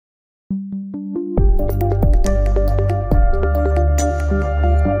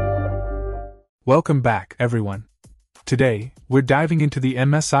Welcome back, everyone. Today, we're diving into the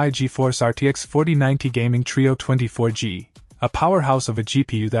MSI GeForce RTX 4090 Gaming Trio 24G, a powerhouse of a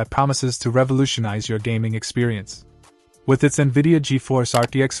GPU that promises to revolutionize your gaming experience. With its NVIDIA GeForce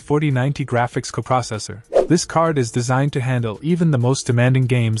RTX 4090 graphics coprocessor, this card is designed to handle even the most demanding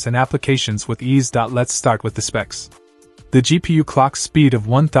games and applications with ease. Let's start with the specs. The GPU clock speed of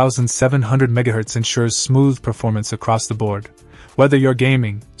 1700 MHz ensures smooth performance across the board, whether you're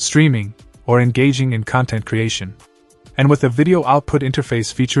gaming, streaming, or engaging in content creation. And with a video output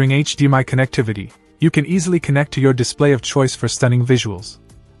interface featuring HDMI connectivity, you can easily connect to your display of choice for stunning visuals.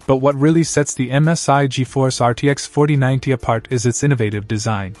 But what really sets the MSI GeForce RTX 4090 apart is its innovative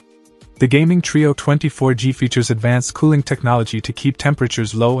design. The Gaming Trio 24G features advanced cooling technology to keep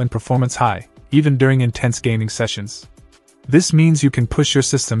temperatures low and performance high, even during intense gaming sessions. This means you can push your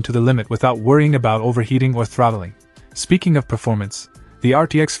system to the limit without worrying about overheating or throttling. Speaking of performance, the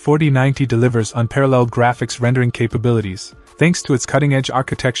RTX 4090 delivers unparalleled graphics rendering capabilities, thanks to its cutting-edge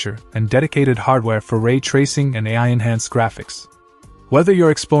architecture and dedicated hardware for ray tracing and AI-enhanced graphics. Whether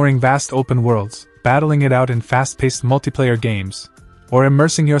you're exploring vast open worlds, battling it out in fast-paced multiplayer games, or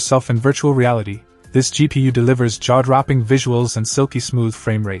immersing yourself in virtual reality, this GPU delivers jaw-dropping visuals and silky smooth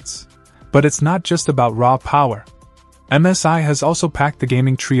frame rates. But it's not just about raw power. MSI has also packed the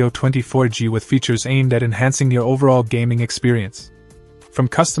Gaming Trio 24G with features aimed at enhancing your overall gaming experience. From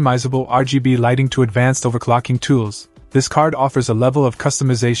customizable RGB lighting to advanced overclocking tools, this card offers a level of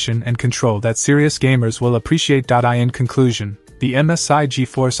customization and control that serious gamers will appreciate. In conclusion, the MSI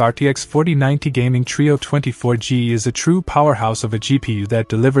GeForce RTX 4090 Gaming Trio 24G is a true powerhouse of a GPU that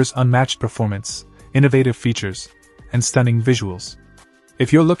delivers unmatched performance, innovative features, and stunning visuals.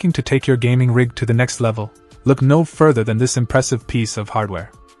 If you're looking to take your gaming rig to the next level, look no further than this impressive piece of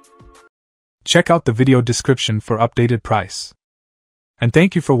hardware. Check out the video description for updated price. And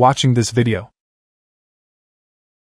thank you for watching this video.